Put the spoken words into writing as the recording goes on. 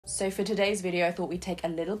So for today's video, I thought we'd take a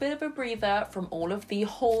little bit of a breather from all of the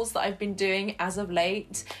hauls that I've been doing as of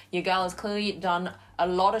late. Your girl has clearly done a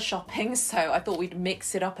lot of shopping, so I thought we'd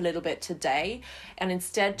mix it up a little bit today and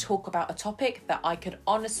instead talk about a topic that I could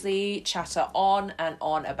honestly chatter on and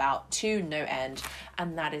on about to no end,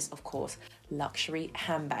 and that is, of course, luxury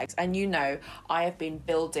handbags. And you know, I have been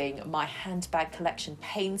building my handbag collection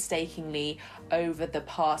painstakingly over the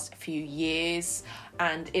past few years,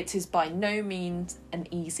 and it is by no means an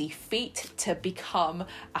easy feat to become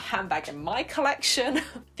a handbag in my collection.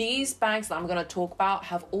 These bags that I'm going to talk about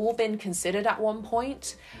have all been considered at one point,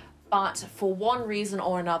 but for one reason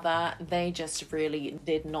or another, they just really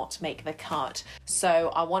did not make the cut.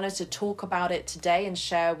 So I wanted to talk about it today and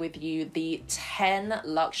share with you the 10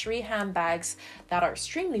 luxury handbags that are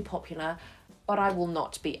extremely popular, but I will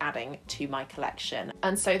not be adding to my collection.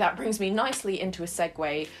 And so that brings me nicely into a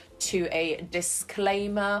segue to a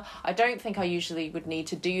disclaimer. I don't think I usually would need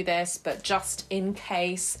to do this, but just in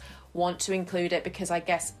case, want to include it because I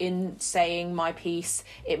guess in saying my piece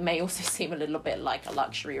it may also seem a little bit like a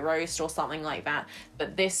luxury roast or something like that,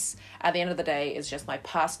 but this at the end of the day is just my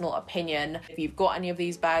personal opinion. If you've got any of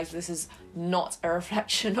these bags, this is not a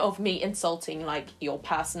reflection of me insulting like your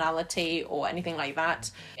personality or anything like that,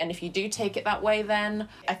 and if you do take it that way, then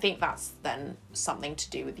I think that's then something to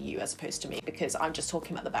do with you as opposed to me, because I'm just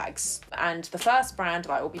talking about the bags. And the first brand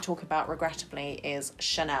that I will be talking about regrettably is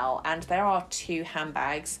Chanel, and there are two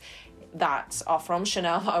handbags that are from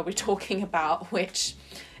Chanel that I'll be talking about, which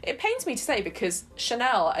it pains me to say because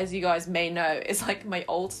Chanel, as you guys may know, is like my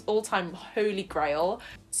all-time holy grail.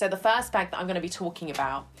 So the first bag that I'm going to be talking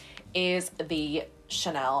about is the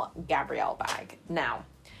Chanel Gabrielle bag. Now,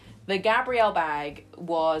 the Gabrielle bag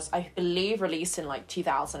was, I believe, released in like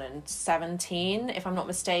 2017, if I'm not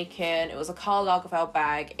mistaken. It was a Karl Lagerfeld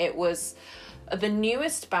bag. It was the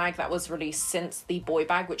newest bag that was released since the Boy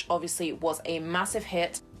bag, which obviously was a massive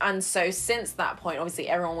hit. And so since that point, obviously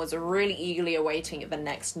everyone was really eagerly awaiting the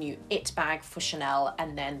next new it bag for Chanel,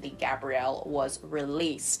 and then the Gabrielle was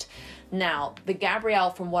released. Now, the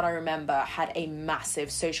Gabrielle, from what I remember, had a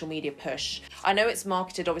massive social media push. I know it's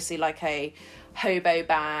marketed obviously like a hobo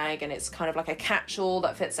bag and it's kind of like a catch-all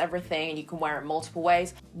that fits everything and you can wear it multiple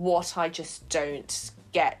ways. What I just don't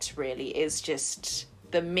get really is just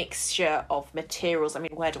the mixture of materials. I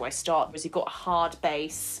mean, where do I start? Because you've got a hard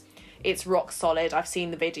base, it's rock solid. I've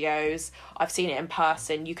seen the videos, I've seen it in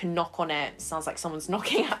person. You can knock on it, sounds like someone's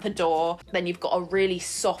knocking at the door. Then you've got a really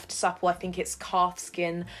soft, supple, I think it's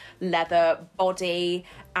calfskin leather body,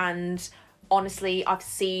 and honestly, I've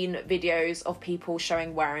seen videos of people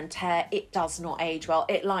showing wear and tear. It does not age well.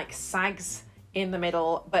 It like sags in the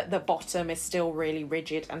middle, but the bottom is still really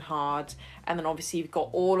rigid and hard. And then obviously you've got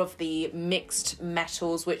all of the mixed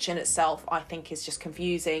metals, which in itself I think is just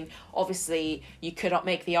confusing. Obviously you could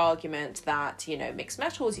make the argument that, you know, mixed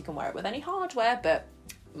metals, you can wear it with any hardware, but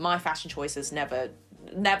my fashion choices never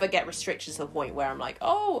get restricted to the point where I'm like,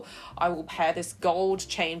 oh, I will pair this gold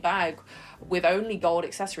chain bag with only gold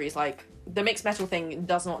accessories. Like, the mixed metal thing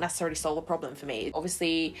does not necessarily solve a problem for me.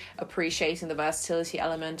 Obviously, appreciating the versatility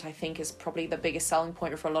element, I think, is probably the biggest selling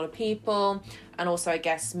point for a lot of people. And also, I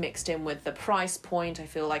guess, mixed in with the price point, I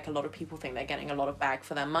feel like a lot of people think they're getting a lot of bag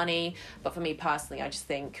for their money. But for me personally, I just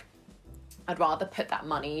think I'd rather put that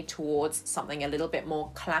money towards something a little bit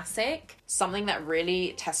more classic. Something that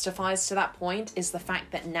really testifies to that point is the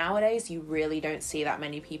fact that nowadays you really don't see that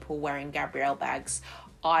many people wearing Gabrielle bags.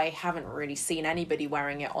 I haven't really seen anybody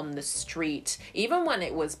wearing it on the street. Even when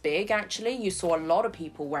it was big, actually, you saw a lot of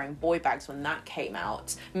people wearing Boy bags when that came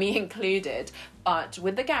out, me included. But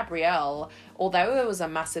with the Gabrielle, although there was a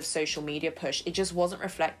massive social media push, it just wasn't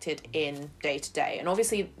reflected in day-to-day. And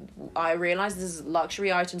obviously, I realize this is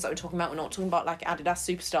luxury items that we're talking about. We're not talking about like Adidas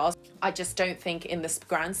superstars. I just don't think in this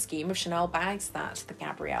grand scheme of Chanel bags that the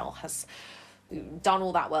Gabrielle has done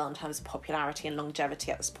all that well in terms of popularity and longevity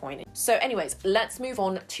at this point. So anyways, let's move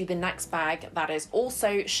on to the next bag that is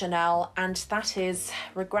also Chanel, and that is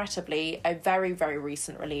regrettably a very, very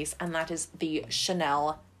recent release, and that is the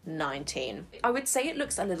Chanel 19. I would say it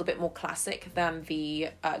looks a little bit more classic than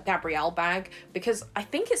the Gabrielle bag, because I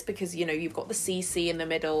think it's because, you know, you've got the CC in the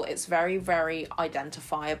middle. It's very, very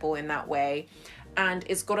identifiable in that way. And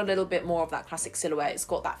it's got a little bit more of that classic silhouette. It's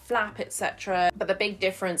got that flap, etc. But the big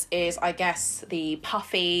difference is, I guess, the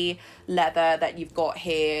puffy leather that you've got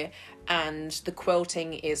here, and the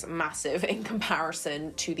quilting is massive in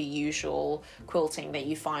comparison to the usual quilting that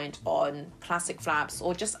you find on classic flaps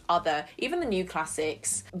or just even the new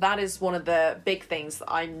classics. That is one of the big things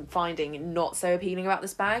that I'm finding not so appealing about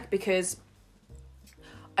this bag, because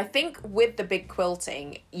I think with the big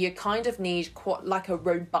quilting, you kind of need quite like a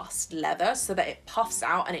robust leather so that it puffs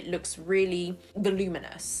out and it looks really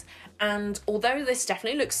voluminous. And although this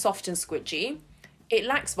definitely looks soft and squidgy, it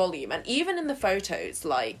lacks volume. And even in the photos,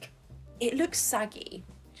 like, it looks saggy.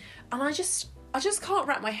 And I just can't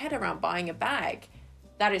wrap my head around buying a bag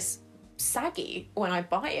that is saggy when I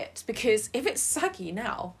buy it, because if it's saggy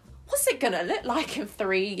now, what's it gonna look like in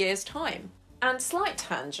 3 years' time? And slight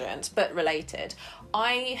tangent, but related,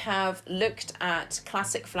 I have looked at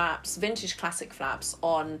classic flaps, vintage classic flaps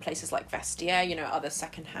on places like Vestiaire, you know, other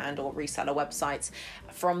secondhand or reseller websites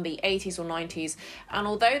from the 80s or 90s. And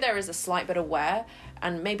although there is a slight bit of wear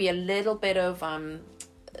and maybe a little bit of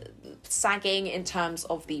sagging in terms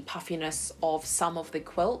of the puffiness of some of the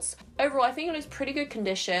quilts, overall I think it is pretty good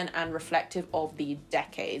condition and reflective of the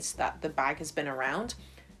decades that the bag has been around.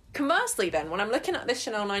 Conversely then, when I'm looking at this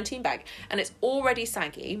Chanel 19 bag and it's already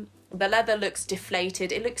saggy, the leather looks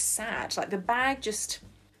deflated, it looks sad, like the bag just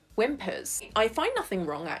whimpers. I find nothing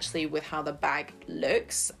wrong actually with how the bag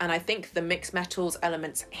looks, and I think the mixed metals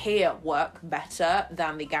elements here work better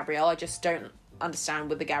than the Gabrielle. I just don't understand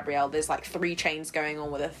with the Gabrielle, there's like 3 chains going on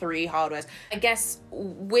with the 3 hardwares. I guess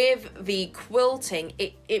with the quilting,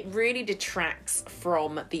 it really detracts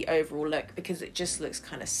from the overall look because it just looks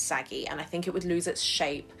kind of saggy, and I think it would lose its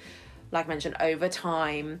shape, like I mentioned, over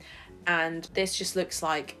time. And this just looks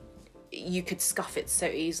like you could scuff it so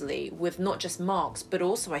easily with not just marks, but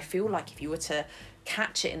also I feel like if you were to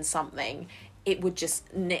catch it in something, it would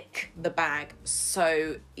just nick the bag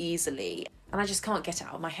so easily. And I just can't get it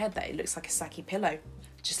out of my head that it looks like a saggy pillow. It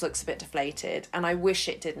just looks a bit deflated, and I wish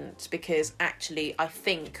it didn't, because actually I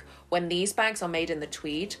think when these bags are made in the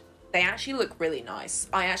tweed, they actually look really nice.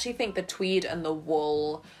 I actually think the tweed and the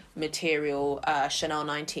wool material Chanel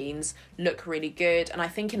 19s look really good, and I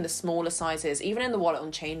think in the smaller sizes, even in the wallet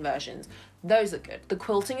on chain versions, those look good. The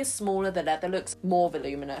quilting is smaller, the leather looks more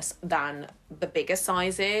voluminous than the bigger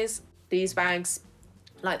sizes. These bags,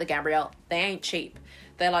 like the Gabrielle, they ain't cheap.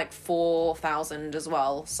 They're like 4,000 as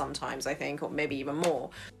well sometimes, I think, or maybe even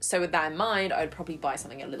more. So with that in mind, I'd probably buy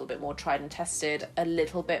something a little bit more tried and tested, a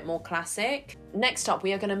little bit more classic. Next up,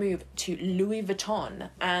 we are going to move to Louis Vuitton.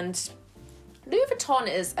 And Louis Vuitton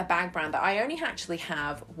is a bag brand that I only actually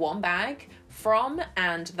have one bag from,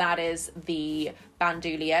 and that is the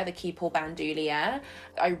bandoulière, the Keepall bandoulière.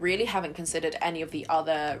 I really haven't considered any of the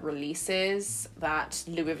other releases that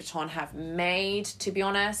Louis Vuitton have made, to be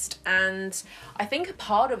honest. And I think a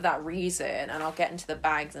part of that reason, and I'll get into the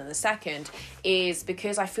bags in a second, is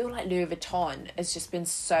because I feel like Louis Vuitton has just been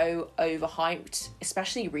so overhyped,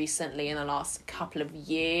 especially recently in the last couple of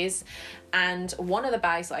years. And one of the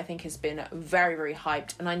bags that I think has been very, very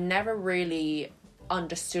hyped, and I never really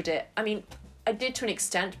understood it. I mean, I did to an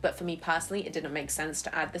extent, but for me personally, it didn't make sense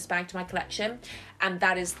to add this bag to my collection. And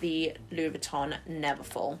that is the Louis Vuitton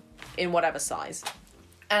Neverfull in whatever size.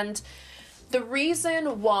 And the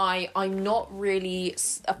reason why I'm not really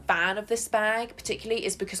a fan of this bag particularly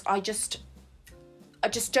is because I just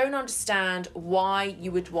don't understand why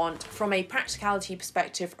you would want, from a practicality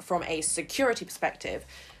perspective, from a security perspective,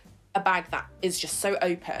 a bag that is just so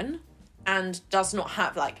open and does not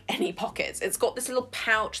have like any pockets. It's got this little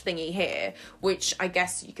pouch thingy here, which I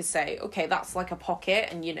guess you could say, okay, that's like a pocket,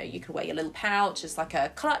 and you know, you could wear your little pouch as like a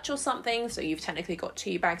clutch or something, so you've technically got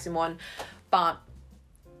 2 bags in one. But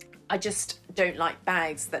I just don't like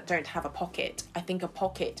bags that don't have a pocket. I think a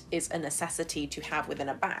pocket is a necessity to have within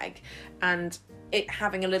a bag, and it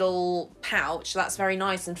having a little pouch, that's very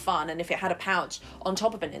nice and fun, and if it had a pouch on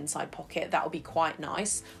top of an inside pocket, that would be quite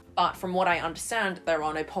nice. But from what I understand, there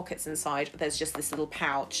are no pockets inside. There's just this little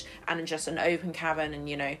pouch and just an open cavern. And,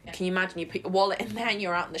 you know, can you imagine you put your wallet in there and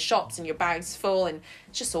you're out in the shops and your bag's full, and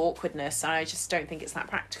it's just awkwardness. And I just don't think it's that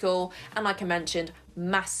practical. And like I mentioned,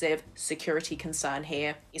 massive security concern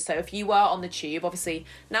here. So if you were on the tube, obviously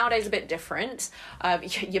nowadays a bit different.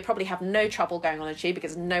 You probably have no trouble going on the tube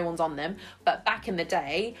because no one's on them. But back in the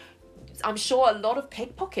day, I'm sure a lot of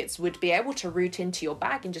pickpockets would be able to root into your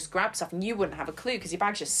bag and just grab stuff, and you wouldn't have a clue because your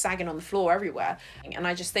bag's just sagging on the floor everywhere. And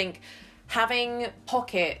I just think having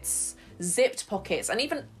pockets, zipped pockets, and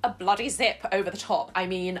even a bloody zip over the top, I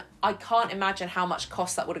mean, I can't imagine how much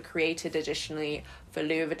cost that would have created additionally for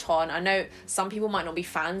Louis Vuitton. I know some people might not be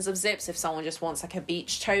fans of zips if someone just wants like a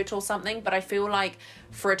beach tote or something, but I feel like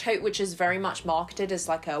for a tote which is very much marketed as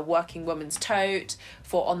like a working woman's tote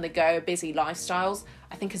for on-the-go busy lifestyles,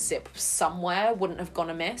 I think a zip somewhere wouldn't have gone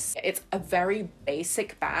amiss. It's a very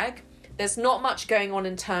basic bag. There's not much going on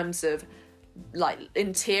in terms of like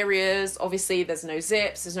interiors. Obviously there's no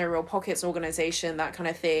zips, there's no real pockets organization, that kind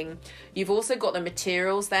of thing. You've also got the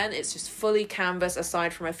materials then, it's just fully canvas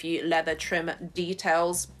aside from a few leather trim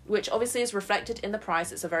details, which obviously is reflected in the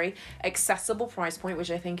price. It's a very accessible price point,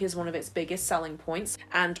 which I think is one of its biggest selling points.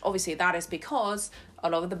 And obviously that is because a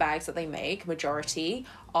lot of the bags that they make, majority,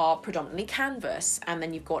 are predominantly canvas, and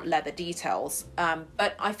then you've got leather details.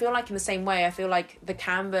 But I feel like in the same way, I feel like the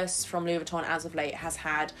canvas from Louis Vuitton as of late has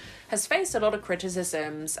faced a lot of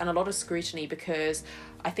criticisms and a lot of scrutiny, because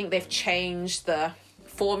I think they've changed the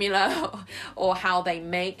formula or how they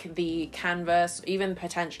make the canvas, even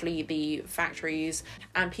potentially the factories,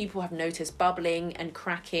 and people have noticed bubbling and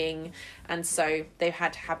cracking, and so they've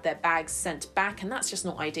had to have their bags sent back, and that's just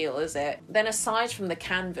not ideal, is it? Then aside from the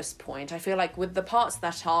canvas point, I feel like with the parts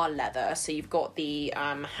that are leather, so you've got the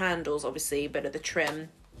handles, obviously, a bit of the trim,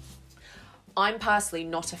 I'm personally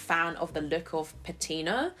not a fan of the look of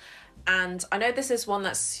patina, and I know this is one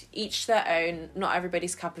that's each their own, not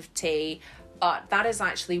everybody's cup of tea, but that is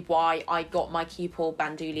actually why I got my Keepall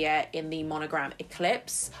bandolier in the monogram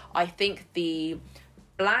Eclipse. I think the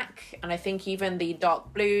black, and I think even the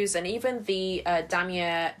dark blues, and even the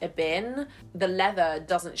Damier Ebene, the leather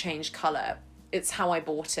doesn't change colour. It's how I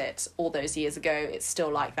bought it all those years ago. It's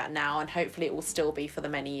still like that now, and hopefully it will still be for the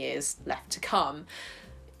many years left to come.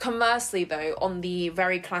 Conversely though, on the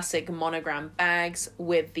very classic monogram bags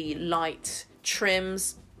with the light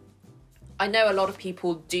trims, I know a lot of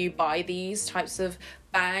people do buy these types of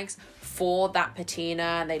bags for that patina,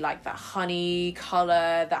 and they like that honey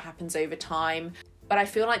colour that happens over time. But I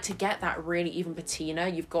feel like to get that really even patina,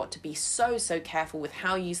 you've got to be so careful with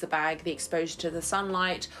how you use the bag, the exposure to the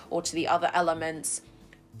sunlight or to the other elements.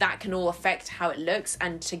 That can all affect how it looks,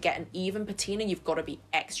 and to get an even patina, you've got to be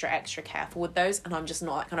extra careful with those, and I'm just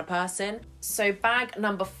not that kind of person. So bag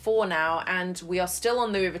number 4 now, and we are still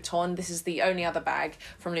on Louis Vuitton. This is the only other bag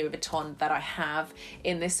from Louis Vuitton that I have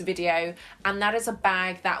in this video, and that is a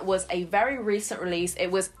bag that was a very recent release. It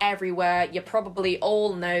was everywhere. You probably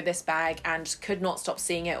all know this bag and could not stop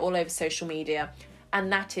seeing it all over social media,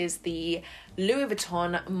 and that is the Louis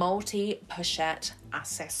Vuitton multi-pochette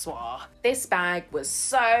accessoire. This bag was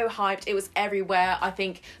so hyped, it was everywhere. I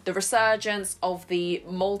think the resurgence of the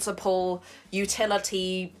multiple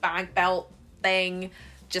utility bag belt thing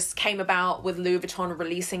just came about with Louis Vuitton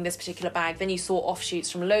releasing this particular bag. Then you saw offshoots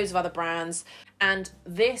from loads of other brands, and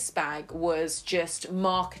this bag was just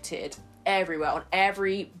marketed everywhere on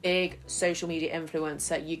every big social media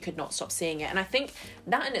influencer. You could not stop seeing it, and I think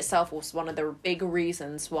that in itself was one of the big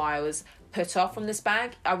reasons why I was put off from this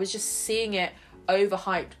bag. I was just seeing it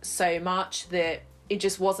overhyped so much that it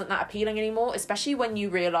just wasn't that appealing anymore, especially when you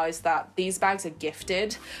realize that these bags are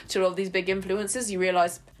gifted to a lot of these big influencers. You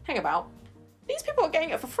realize, hang about, these people are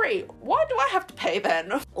getting it for free. Why do I have to pay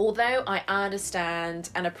then? Although I understand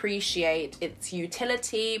and appreciate its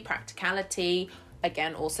utility, practicality,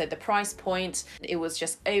 again, also the price point, it was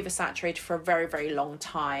just oversaturated for a very long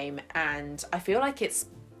time, and I feel like it's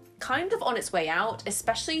kind of on its way out,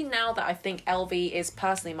 especially now that I think LV is,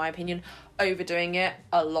 personally in my opinion, overdoing it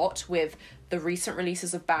a lot with the recent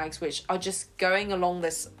releases of bags, which are just going along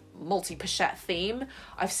this multi-pochette theme.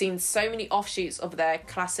 I've seen so many offshoots of their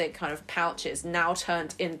classic kind of pouches now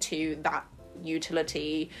turned into that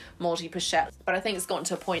utility multi-pochette, but I think it's gotten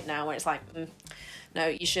to a point now where it's like, no,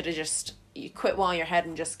 you should have just quit while you're ahead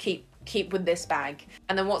and just keep with this bag.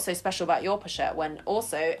 And then what's so special about your pochette when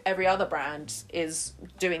also every other brand is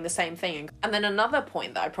doing the same thing? And then another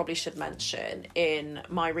point that I probably should mention in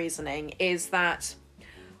my reasoning is that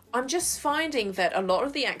I'm just finding that a lot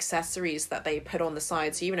of the accessories that they put on the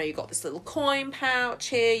side, so you've got this little coin pouch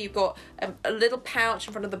here, you've got a little pouch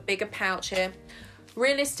in front of the bigger pouch here.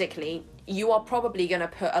 Realistically, you are probably going to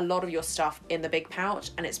put a lot of your stuff in the big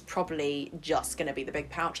pouch, and it's probably just going to be the big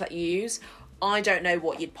pouch that you use. I don't know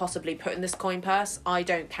what you'd possibly put in this coin purse. I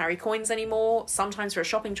don't carry coins anymore. Sometimes for a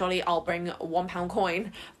shopping trolley, I'll bring a £1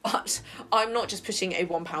 coin, but I'm not just putting a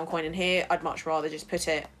 £1 coin in here. I'd much rather just put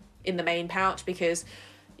it in the main pouch, because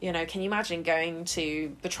can you imagine going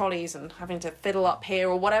to the trolleys and having to fiddle up here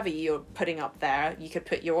or whatever you're putting up there? You could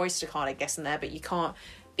put your Oyster card, I guess, in there, but you can't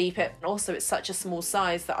beep it. And also, it's such a small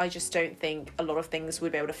size that I just don't think a lot of things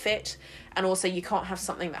would be able to fit. And also, you can't have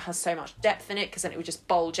something that has so much depth in it, because then it would just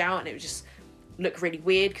bulge out and it would just look really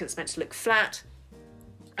weird because it's meant to look flat.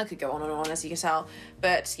 I could go on and on, as you can tell,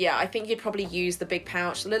 but yeah, I think you'd probably use the big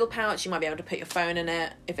pouch. The little pouch, you might be able to put your phone in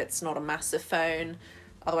it if it's not a massive phone,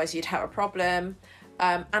 otherwise you'd have a problem.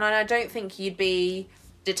 And I don't think you'd be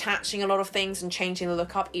detaching a lot of things and changing the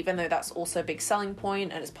look up, even though that's also a big selling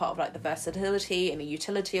point and it's part of like the versatility and the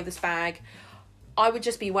utility of this bag. I would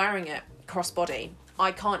just be wearing it crossbody.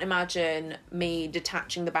 I can't imagine me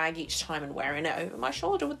detaching the bag each time and wearing it over my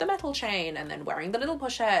shoulder with the metal chain and then wearing the little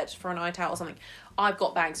pochette for a night out or something. I've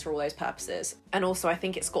got bags for all those purposes. And also I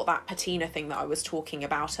think it's got that patina thing that I was talking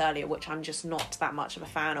about earlier, which I'm just not that much of a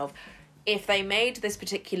fan of. If they made this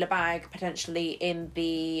particular bag potentially in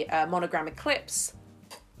the monogram Eclipse,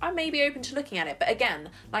 I may be open to looking at it. But again,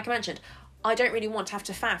 like I mentioned, I don't really want to have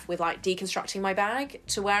to faff with like deconstructing my bag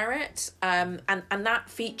to wear it. And that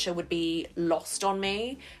feature would be lost on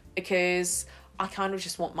me because I kind of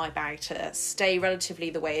just want my bag to stay relatively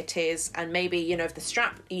the way it is. And maybe, you know, if the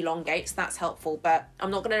strap elongates, that's helpful, but I'm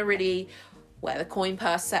not going to really wear the coin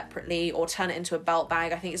purse separately or turn it into a belt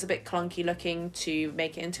bag. I think it's a bit clunky looking to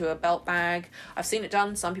make it into a belt bag. I've seen it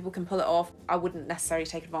done. Some people can pull it off. I wouldn't necessarily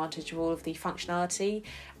take advantage of all of the functionality.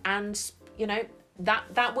 And, you know,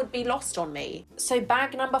 that would be lost on me. So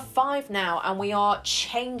bag number 5 now, and we are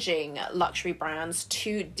changing luxury brands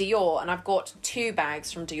to Dior, and I've got 2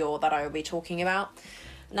 bags from Dior that I will be talking about.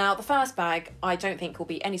 Now, the first bag, I don't think will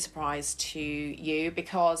be any surprise to you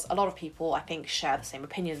because a lot of people, I think, share the same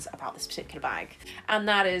opinions about this particular bag, and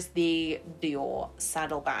that is the Dior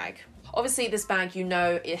saddle bag. Obviously, this bag, you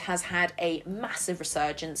know, it has had a massive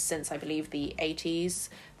resurgence since, I believe, the 80s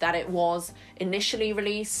that it was initially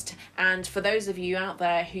released. And for those of you out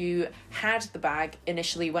there who had the bag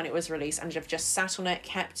initially when it was released and have just sat on it,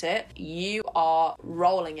 kept it, you are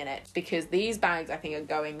rolling in it, because these bags, I think, are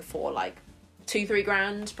going for like 2-3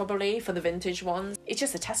 grand probably for the vintage ones. It's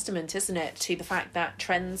just a testament, isn't it, to the fact that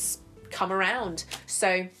trends come around.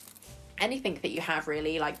 So anything that you have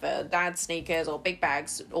really, like the dad sneakers or big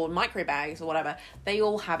bags or micro bags or whatever, they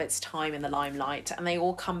all have its time in the limelight and they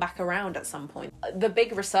all come back around at some point. The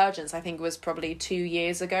big resurgence, I think, was probably 2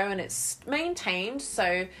 years ago, and it's maintained.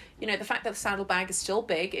 So, you know, the fact that the saddle bag is still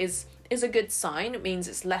big is a good sign. It means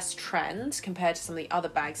it's less trend compared to some of the other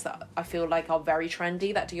bags that I feel like are very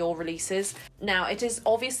trendy that Dior releases. Now, it is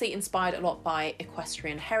obviously inspired a lot by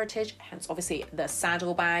equestrian heritage, hence obviously the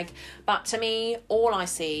saddle bag. But to me, all I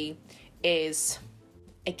see is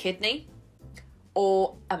a kidney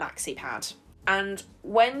or a maxi pad. And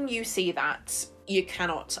when you see that, you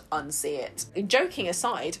cannot unsee it. Joking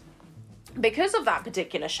aside, because of that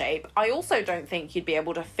particular shape, I also don't think you'd be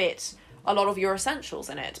able to fit a lot of your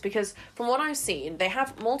essentials in it, because from what I've seen, they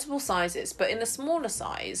have multiple sizes, but in the smaller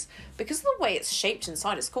size, because of the way it's shaped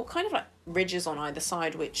inside, it's got kind of like ridges on either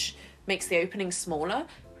side, which makes the opening smaller.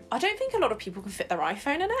 I don't think a lot of people can fit their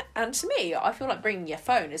iPhone in it, and to me, I feel like bringing your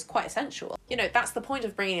phone is quite essential. You know, that's the point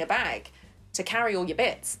of bringing a bag, to carry all your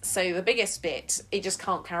bits. So the biggest bit, it just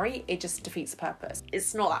can't carry, it just defeats the purpose.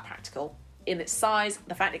 It's not that practical in its size,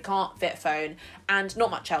 the fact it can't fit a phone, and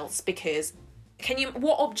not much else, because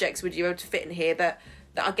what objects would you be able to fit in here that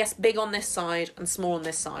are, I guess, big on this side and small on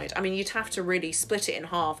this side? I mean, you'd have to really split it in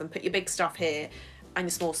half and put your big stuff here and your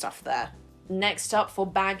small stuff there. Next up, for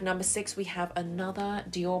bag number 6, we have another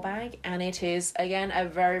Dior bag, and it is, again, a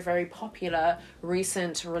very, very popular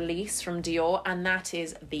recent release from Dior, and that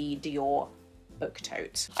is the Dior Book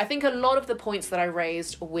Tote. I think a lot of the points that I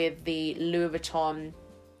raised with the Louis Vuitton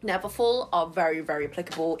Neverfull are very, very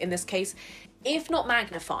applicable in this case, if not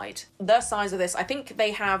magnified. The size of this, I think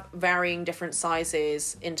they have varying different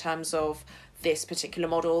sizes in terms of this particular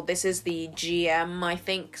model. This is the GM, I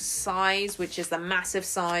think, size, which is the massive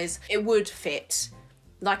size. It would fit,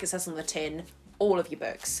 like it says on the tin, all of your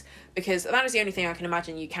books, because that is the only thing I can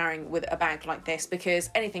imagine you carrying with a bag like this,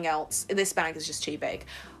 because anything else, this bag is just too big.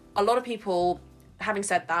 A lot of people, having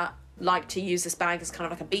said that, like to use this bag as kind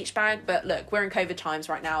of like a beach bag, but look, we're in COVID times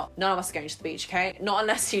right now. None of us are going to the beach, okay? Not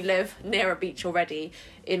unless you live near a beach already,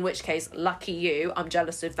 in which case, lucky you, I'm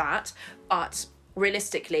jealous of that. But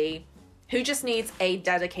realistically, who just needs a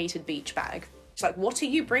dedicated beach bag? It's like, what are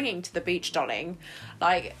you bringing to the beach, darling?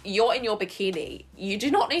 Like, you're in your bikini. You do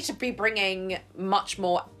not need to be bringing much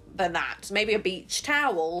more than that. Maybe a beach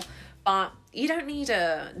towel, but you don't need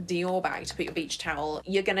a Dior bag to put your beach towel.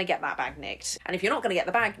 You're gonna get that bag nicked. And if you're not gonna get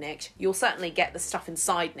the bag nicked, you'll certainly get the stuff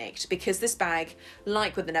inside nicked, because this bag,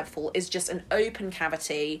 like with the Neverfull, is just an open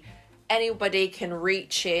cavity. Anybody can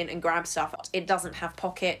reach in and grab stuff. It doesn't have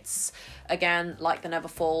pockets. Again, like the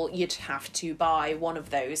Neverfull, you'd have to buy one of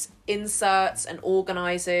those inserts and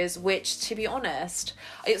organisers, which, to be honest,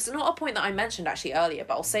 it's not a point that I mentioned actually earlier,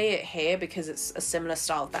 but I'll say it here because it's a similar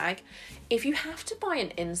style bag. If you have to buy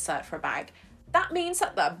an insert for a bag, that means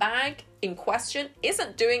that the bag in question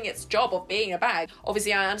isn't doing its job of being a bag.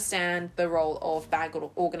 Obviously, I understand the role of bag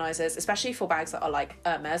organisers, especially for bags that are like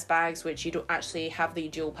Hermes bags, which you do actually have the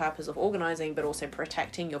dual purpose of organising, but also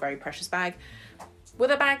protecting your very precious bag.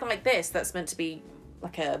 With a bag like this, that's meant to be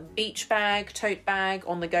like a beach bag, tote bag,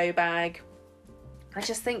 on-the-go bag, I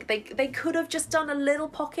just think they could have just done a little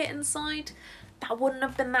pocket inside. That wouldn't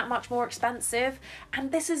have been that much more expensive.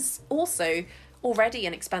 And this is also already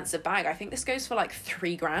an expensive bag. I think this goes for like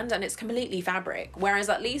 $3 and it's completely fabric, whereas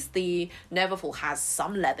at least the Neverfull has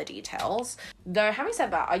some leather details. Though having said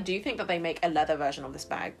that, I do think that they make a leather version of this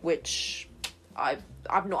bag, which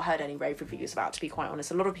I've not heard any rave reviews about, to be quite honest.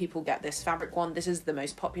 A lot of people get this fabric one. This is the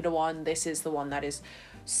most popular one. This is the one that is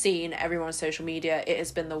seen everywhere on social media. It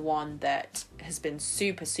has been the one that has been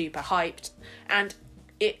super hyped, and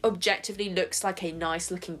it objectively looks like a nice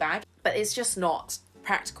looking bag, but it's just not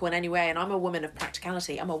practical in any way. And I'm a woman of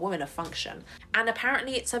practicality. I'm a woman of function. And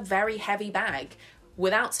apparently it's a very heavy bag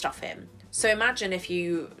without stuff in. So imagine if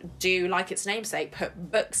you do, like its namesake,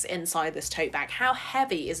 put books inside this tote bag. How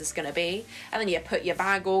heavy is this going to be? And then you put your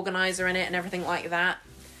bag organizer in it and everything like that.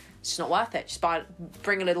 It's just not worth it. Just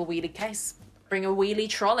bring a little wheelie case. Bring a wheelie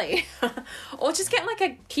trolley. Or just get like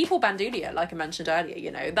a Keeple bandolier, like I mentioned earlier. You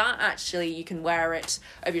know, that actually you can wear it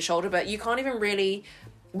over your shoulder, but you can't even really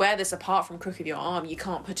wear this apart from crook of your arm. You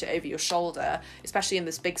can't put it over your shoulder, especially in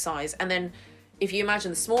this big size. And then if you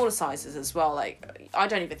imagine the smaller sizes as well, like I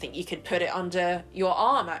don't even think you could put it under your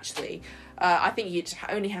arm actually. I think you'd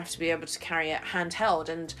only have to be able to carry it handheld.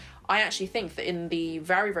 And I actually think that in the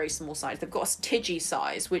very small size, they've got a Tiggy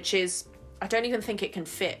size, which is, I don't even think it can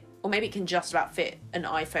fit, or maybe it can just about fit an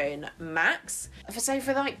iPhone Max. So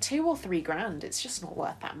for like $2 or $3, it's just not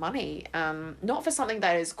worth that money. Not for something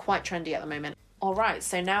that is quite trendy at the moment. All right,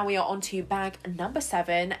 so now we are on to bag number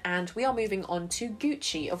 7, and we are moving on to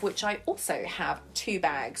Gucci, of which I also have 2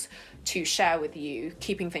 bags to share with you,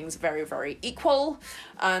 keeping things very equal.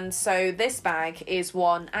 And so this bag is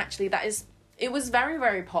one actually that is, it was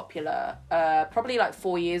very popular probably like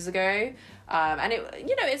 4 years ago. And it,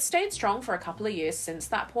 you know, it stayed strong for a couple of years since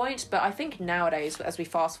that point, but I think nowadays, as we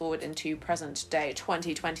fast forward into present day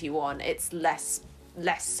 2021, it's less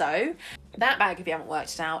so. That bag, if you haven't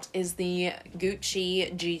worked it out, is the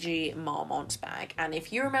Gucci Gigi Marmont bag. And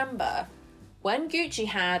if you remember, when Gucci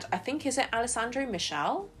had, I think, is it Alessandro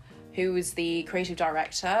Michel, who was the creative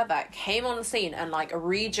director that came on the scene and like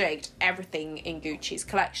rejigged everything in Gucci's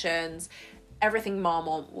collections. Everything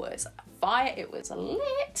Marmont was fire, it was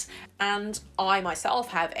lit. And I myself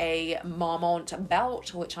have a Marmont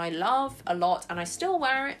belt, which I love a lot, and I still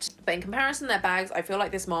wear it. But in comparison to their bags, I feel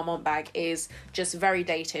like this Marmont bag is just very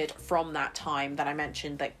dated from that time that I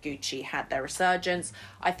mentioned that Gucci had their resurgence.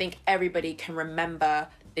 I think everybody can remember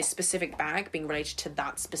this specific bag being related to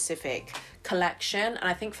that specific collection, and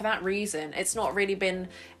I think for that reason it's not really been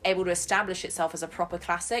able to establish itself as a proper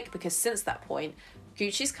classic, because since that point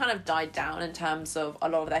Gucci's kind of died down in terms of a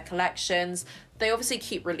lot of their collections. They obviously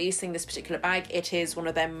keep releasing this particular bag. It is one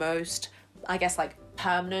of their most, I guess, like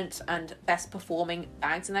permanent and best performing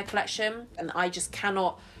bags in their collection, and I just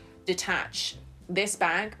cannot detach this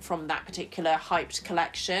bag from that particular hyped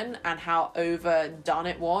collection and how overdone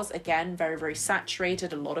it was. Again, very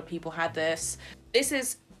saturated. A lot of people had this. This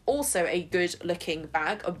is also a good looking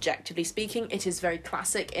bag, objectively speaking. It is very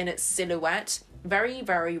classic in its silhouette. Very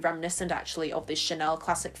reminiscent actually of this Chanel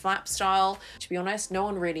classic flap style. To be honest, no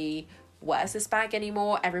one really wears this bag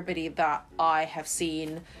anymore. Everybody that I have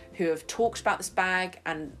seen who have talked about this bag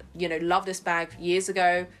and, you know, love this bag years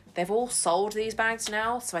ago, they've all sold these bags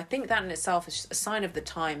now. So I think that in itself is just a sign of the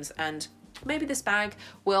times, and maybe this bag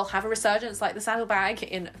will have a resurgence like the saddlebag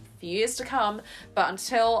in a few years to come, but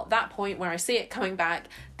until that point where I see it coming back,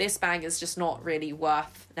 this bag is just not really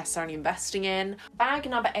worth necessarily investing in. Bag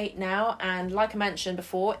number 8 now, and like I mentioned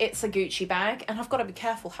before, it's a Gucci bag, and I've got to be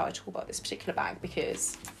careful how I talk about this particular bag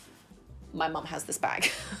because my mum has this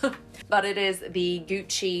bag. But it is the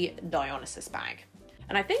Gucci Dionysus bag.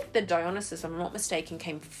 And I think the Dionysus, if I'm not mistaken,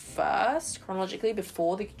 came first chronologically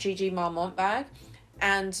before the Gigi Marmont bag.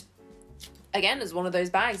 And again, it's one of those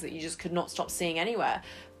bags that you just could not stop seeing anywhere.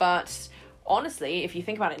 But honestly, if you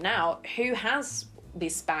think about it now, who has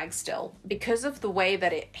this bag still? Because of the way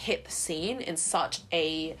that it hit the scene in such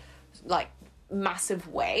a like massive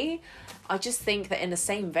way, I just think that in the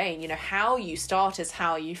same vein, you know, how you start is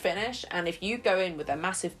how you finish. And if you go in with a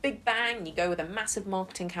massive big bang, you go with a massive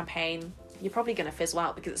marketing campaign, you're probably going to fizzle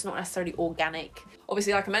out because it's not necessarily organic.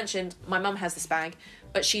 Obviously, like I mentioned, my mum has this bag,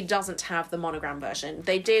 but she doesn't have the monogram version.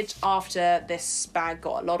 They did, after this bag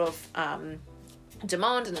got a lot of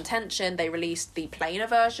demand and attention, they released the plainer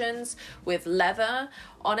versions with leather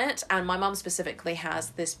on it, and my mum specifically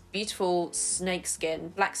has this beautiful snakeskin,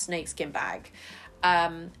 black snakeskin bag.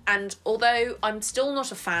 And although I'm still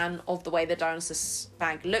not a fan of the way the Dionysus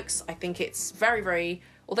bag looks, I think it's very,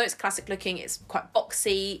 although it's classic looking, it's quite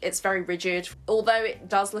boxy, it's very rigid. Although it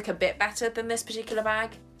does look a bit better than this particular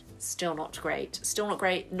bag, still not great. Still not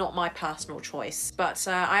great, not my personal choice. But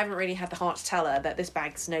I haven't really had the heart to tell her that this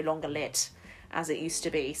bag's no longer lit as it used to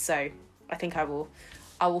be. So I think I will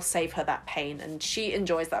save her that pain, and she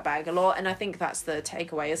enjoys that bag a lot, and I think that's the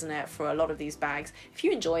takeaway, isn't it, for a lot of these bags. If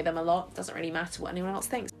you enjoy them a lot, it doesn't really matter what anyone else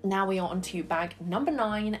thinks. Now we are on to bag number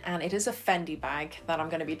 9, and it is a Fendi bag that I'm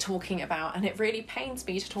going to be talking about, and it really pains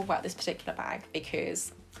me to talk about this particular bag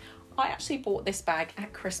because I actually bought this bag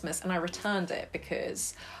at Christmas and I returned it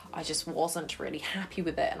because I just wasn't really happy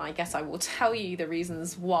with it, and I guess I will tell you the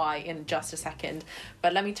reasons why in just a second,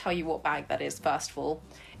 but let me tell you what bag that is first of all.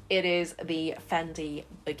 It is the Fendi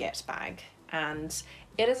Baguette bag, and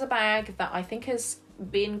it is a bag that I think has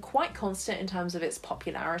been quite constant in terms of its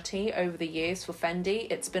popularity over the years for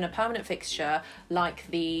Fendi. It's been a permanent fixture like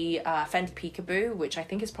the Fendi Peekaboo, which I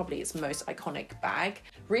think is probably its most iconic bag.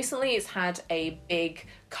 Recently it's had a big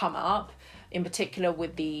come up, in particular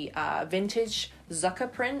with the vintage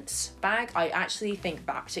Zucker print bag. I actually think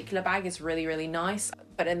that particular bag is really, really nice.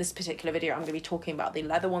 But in this particular video, I'm going to be talking about the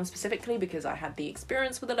leather one specifically because I had the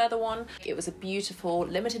experience with the leather one. It was a beautiful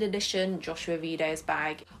limited edition Joshua Vides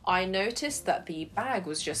bag. I noticed that the bag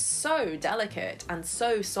was just so delicate and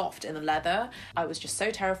so soft in the leather. I was just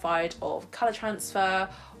so terrified of color transfer,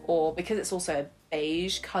 or because it's also a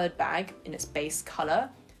beige colored bag in its base color,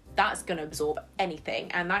 that's going to absorb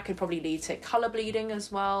anything, and that could probably lead to colour bleeding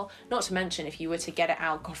as well. Not to mention if you were to get it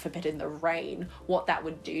out, God forbid, in the rain, what that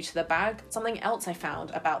would do to the bag. Something else I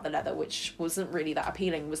found about the leather which wasn't really that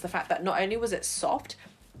appealing was the fact that not only was it soft,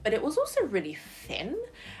 but it was also really thin,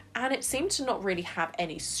 and it seemed to not really have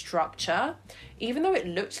any structure, even though it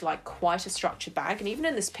looked like quite a structured bag. And even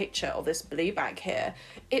in this picture of this blue bag here,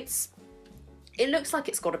 it looks like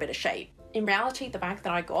it's got a bit of shape. In reality, the bag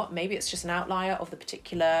that I got, maybe it's just an outlier of the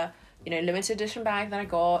particular, limited edition bag that I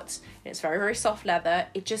got. It's very, very soft leather.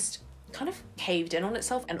 It just kind of caved in on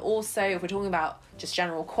itself. And also, if we're talking about just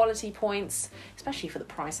general quality points, especially for the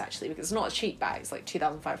price actually, because it's not a cheap bag, it's like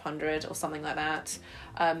 2,500 or something like that.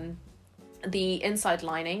 The inside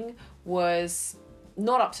lining was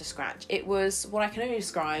not up to scratch. It was what I can only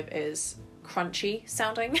describe as crunchy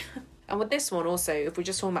sounding. And with this one also, if we're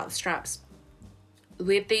just talking about the straps,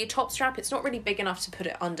 with the top strap, it's not really big enough to put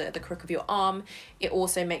it under the crook of your arm. It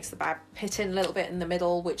also makes the bag pit in a little bit in the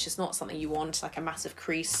middle, which is not something you want, like a massive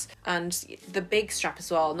crease. And the big strap as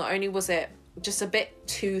well, not only was it just a bit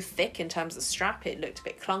too thick in terms of strap, it looked a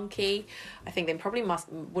bit clunky. I think they probably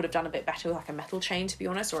would have done a bit better with like a metal chain, to be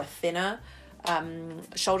honest, or a thinner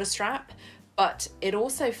shoulder strap. But it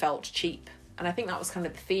also felt cheap. And I think that was kind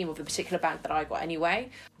of the theme of the particular bag that I got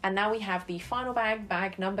anyway. And now we have the final bag,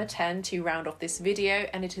 bag number 10, to round off this video,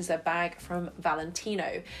 and it is a bag from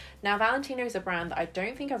Valentino. Now, Valentino is a brand that I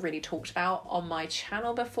don't think I've really talked about on my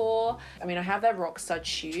channel before. I mean, I have their rock stud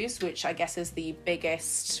shoes, which I guess is the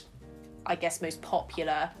biggest, most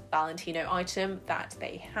popular Valentino item that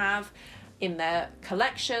they have in their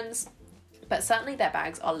collections. But certainly their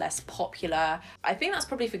bags are less popular. I think that's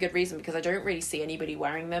probably for good reason, because I don't really see anybody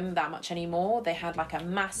wearing them that much anymore. They had like a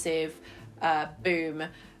massive boom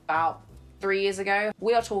about 3 years ago.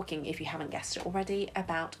 We are talking, if you haven't guessed it already,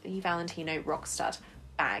 about the Valentino Rock Stud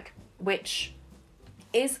bag, which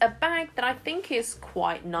is a bag that I think is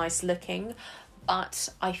quite nice looking, but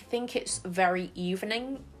I think it's very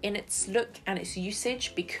evening in its look and its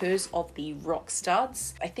usage because of the rock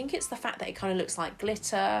studs. I think it's the fact that it kind of looks like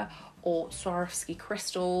glitter or Swarovski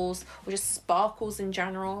crystals or just sparkles in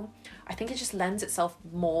general. I think it just lends itself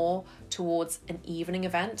more towards an evening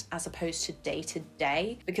event as opposed to day to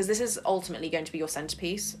day, because this is ultimately going to be your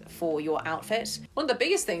centerpiece for your outfit. One of the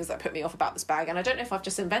biggest things that put me off about this bag, and I don't know if I've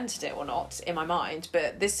just invented it or not in my mind,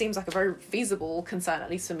 but this seems like a very feasible concern, at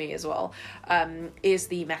least for me as well, is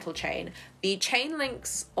the metal chain. The chain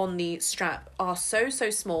links on the strap are so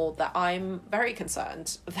small that I'm very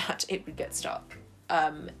concerned that it would get stuck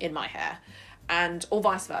in my hair, or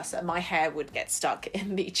vice versa, my hair would get stuck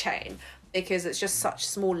in the chain, because it's just such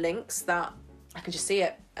small links that I can just see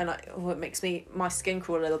it, and it makes my skin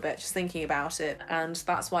crawl a little bit just thinking about it. And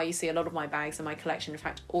that's why you see a lot of my bags in my collection, in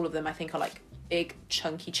fact all of them, I think, are like big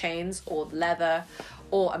chunky chains or leather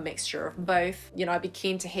or a mixture of both. I'd be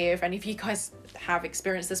keen to hear if any of you guys have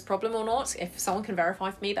experienced this problem or not. If someone can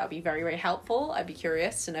verify for me, that would be very, very helpful. I'd be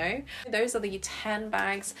curious to know. Those are the 10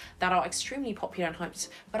 bags that are extremely popular and hyped,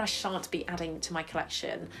 but I shan't be adding to my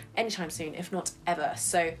collection anytime soon, if not ever.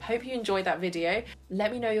 So hope you enjoyed that video.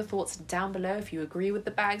 Let me know your thoughts down below if you agree with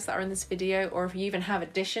the bags that are in this video, or if you even have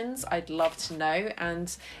additions. I'd love to know.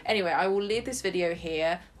 And anyway, I will leave this video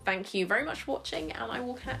here. Thank you very much for watching, and I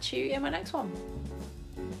will catch you in my next one.